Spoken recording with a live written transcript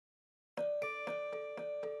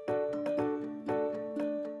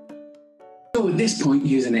So at this point,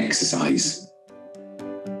 here's an exercise.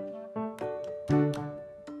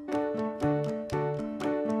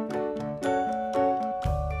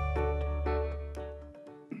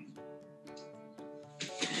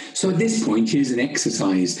 So at this point, here's an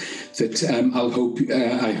exercise that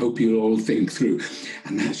I hope you'll all think through.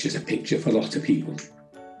 And that's just a picture for a lot of people.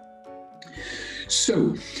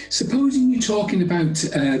 So, supposing you're talking about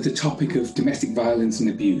the topic of domestic violence and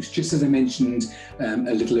abuse, just as I mentioned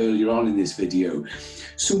a little earlier on in this video.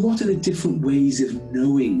 So what are the different ways of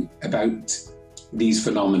knowing about these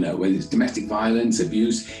phenomena, whether it's domestic violence,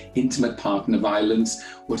 abuse, intimate partner violence,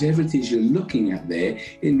 whatever it is you're looking at there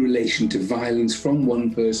in relation to violence from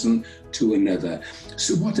one person to another.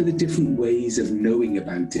 So what are the different ways of knowing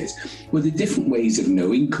about it? Well, the different ways of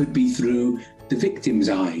knowing could be through the victim's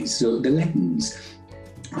eyes, so the lens.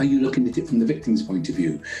 Are you looking at it from the victim's point of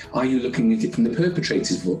view? Are you looking at it from the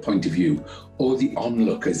perpetrator's point of view? Or the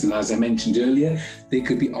onlookers? And as I mentioned earlier, they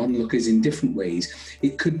could be onlookers in different ways.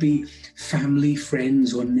 It could be family,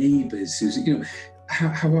 friends, or neighbours.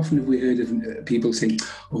 How often have we heard of people saying,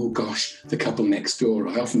 oh gosh, the couple next door?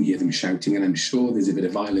 I often hear them shouting, and I'm sure there's a bit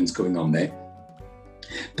of violence going on there.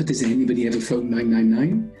 But does anybody ever phone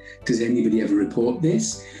 999? Does anybody ever report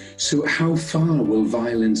this? So how far will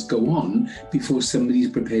violence go on before somebody's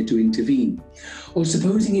prepared to intervene? Or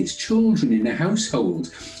supposing it's children in a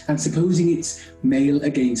household, and supposing it's male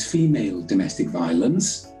against female domestic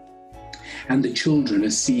violence, and the children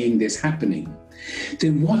are seeing this happening,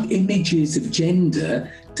 then what images of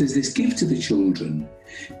gender does this give to the children?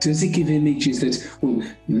 Does it give images that, well,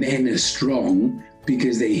 men are strong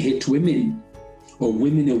because they hit women? Or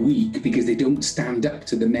women are weak because they don't stand up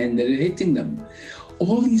to the men that are hitting them?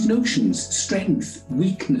 All these notions, strength,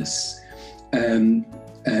 weakness,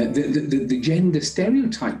 the gender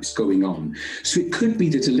stereotypes going on. So it could be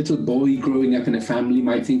that a little boy growing up in a family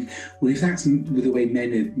might think, well, if that's the way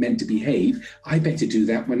men are meant to behave, I better do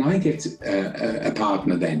that when I get a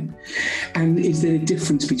partner then. And is there a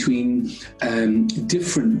difference between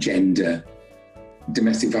different gender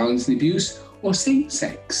domestic violence and abuse, or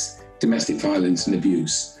same-sex domestic violence and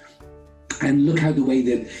abuse? And look how the way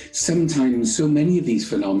that sometimes so many of these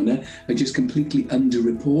phenomena are just completely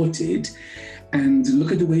underreported, and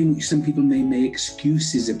look at the way in which some people may make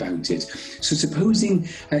excuses about it. So supposing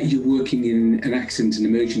you're working in an accident and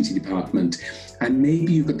emergency department, and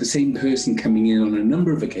maybe you've got the same person coming in on a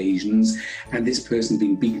number of occasions, and this person's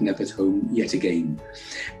been beaten up at home yet again.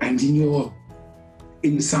 And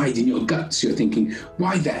inside in your guts, you're thinking,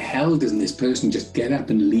 why the hell doesn't this person just get up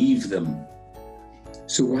and leave them?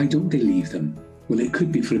 So why don't they leave them? Well, it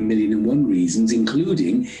could be for 1,000,001 reasons,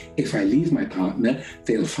 including, if I leave my partner,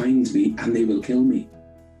 they'll find me and they will kill me.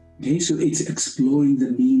 Okay, so it's exploring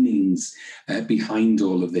the meanings behind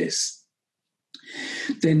all of this.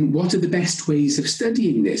 Then what are the best ways of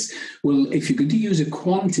studying this? Well, if you're going to use a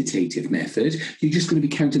quantitative method, you're just going to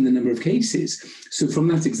be counting the number of cases. So from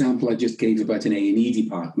that example I just gave about an A&E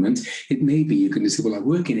department, it may be you're going to say, well, I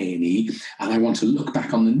work in A&E and I want to look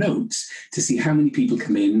back on the notes to see how many people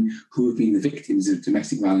come in who have been the victims of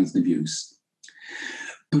domestic violence and abuse.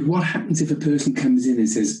 But what happens if a person comes in and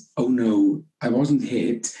says, oh no, I wasn't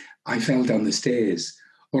hit, I fell down the stairs,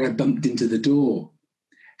 or I bumped into the door?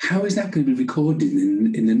 How is that going to be recorded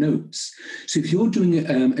in the notes? So if you're doing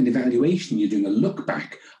an evaluation, you're doing a look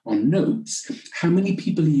back on notes, how many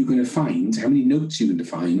people are you going to find, how many notes are you going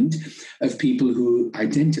to find of people who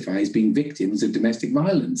identify as being victims of domestic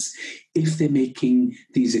violence, if they're making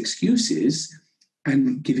these excuses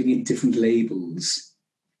and giving it different labels?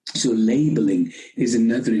 So labeling is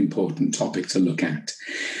another important topic to look at.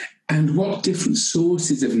 And what different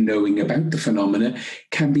sources of knowing about the phenomena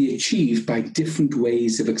can be achieved by different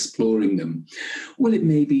ways of exploring them? Well, it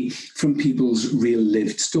may be from people's real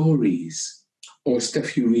lived stories, or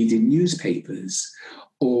stuff you read in newspapers,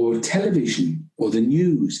 or television, or the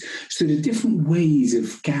news. So there are different ways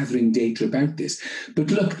of gathering data about this. But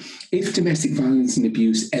look, if domestic violence and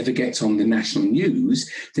abuse ever gets on the national news,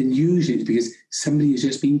 then usually it's because somebody has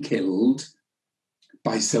just been killed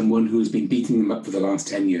by someone who has been beating them up for the last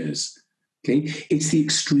 10 years. Okay, it's the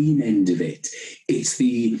extreme end of it. It's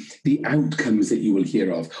the outcomes that you will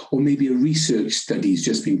hear of, or maybe a research study's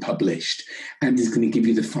just been published and is going to give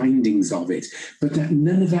you the findings of it. But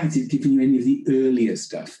none of that is giving you any of the earlier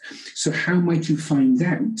stuff. So how might you find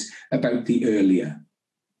out about the earlier?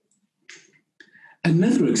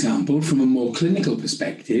 Another example from a more clinical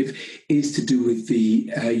perspective is to do with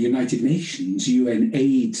the United Nations,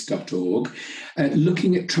 UNAIDS.org,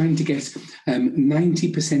 looking at trying to get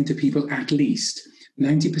 90% of people at least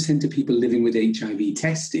 90% of people living with HIV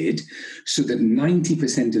tested, so that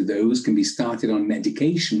 90% of those can be started on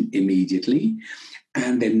medication immediately,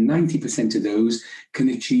 and then 90% of those can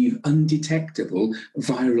achieve undetectable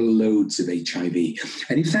viral loads of HIV.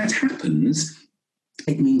 And if that happens,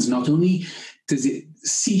 it means not only does it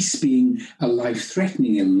cease being a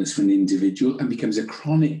life-threatening illness for an individual and becomes a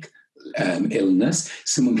chronic illness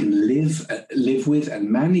someone can live with and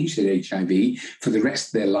manage their HIV for the rest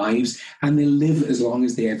of their lives, and they'll live as long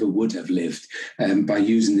as they ever would have lived by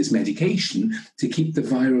using this medication to keep the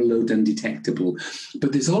viral load undetectable.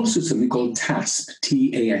 But there's also something called TASP,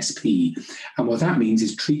 T-A-S-P, and what that means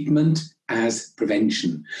is treatment as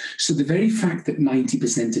prevention. So the very fact that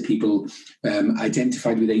 90% of people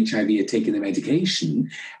identified with HIV are taking the medication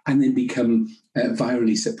and then become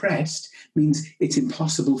virally suppressed means it's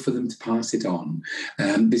impossible for them to pass it on.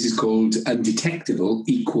 This is called undetectable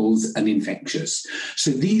equals uninfectious.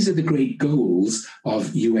 So these are the great goals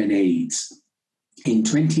of UNAIDS. In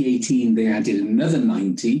 2018, they added another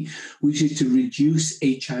 90, which is to reduce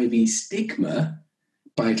HIV stigma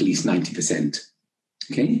by at least 90%.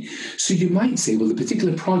 Okay, so you might say, well, the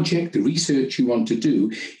particular project, the research you want to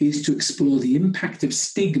do is to explore the impact of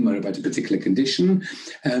stigma about a particular condition.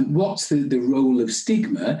 What's the role of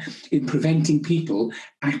stigma in preventing people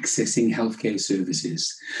accessing healthcare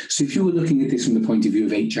services? So if you were looking at this from the point of view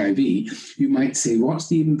of HIV, you might say, what's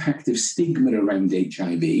the impact of stigma around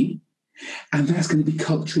HIV? And that's going to be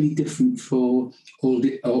culturally different for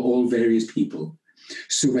all various people.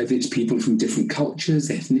 So whether it's people from different cultures,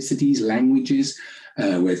 ethnicities, languages,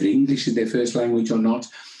 whether English is their first language or not,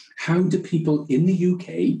 how do people in the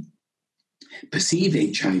UK perceive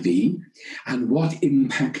HIV, and what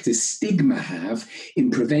impact does stigma have in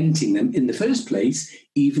preventing them in the first place,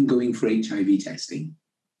 even going for HIV testing?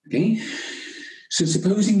 Okay. So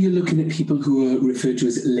supposing you're looking at people who are referred to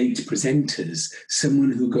as late presenters,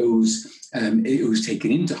 someone who who's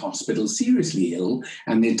taken into hospital seriously ill,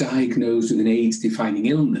 and they're diagnosed with an AIDS-defining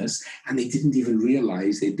illness, and they didn't even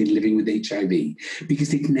realise they'd been living with HIV because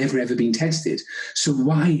they'd never ever been tested. So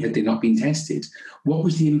why had they not been tested? What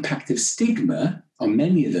was the impact of stigma on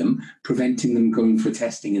many of them, preventing them going for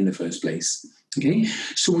testing in the first place? Okay,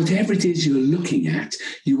 so whatever it is you're looking at,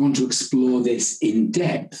 you want to explore this in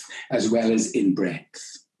depth as well as in breadth.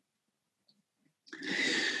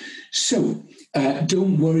 So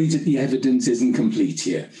don't worry that the evidence isn't complete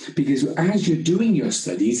here, because as you're doing your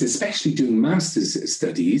studies, especially doing master's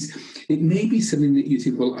studies, it may be something that you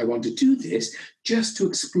think, well, I want to do this just to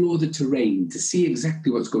explore the terrain, to see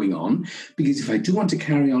exactly what's going on, because if I do want to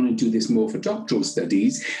carry on and do this more for doctoral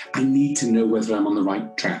studies, I need to know whether I'm on the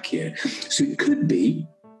right track here. So it could be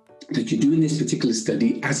that you're doing this particular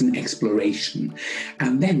study as an exploration.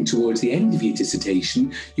 And then towards the end of your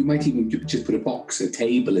dissertation, you might even just put a box, a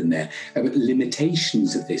table in there about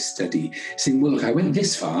limitations of this study, saying, well, look, I went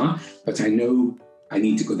this far, but I know I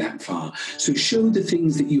need to go that far. So show the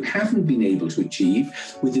things that you haven't been able to achieve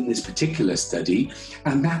within this particular study,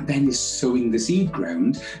 and that then is sowing the seed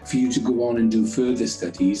ground for you to go on and do further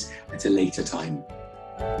studies at a later time.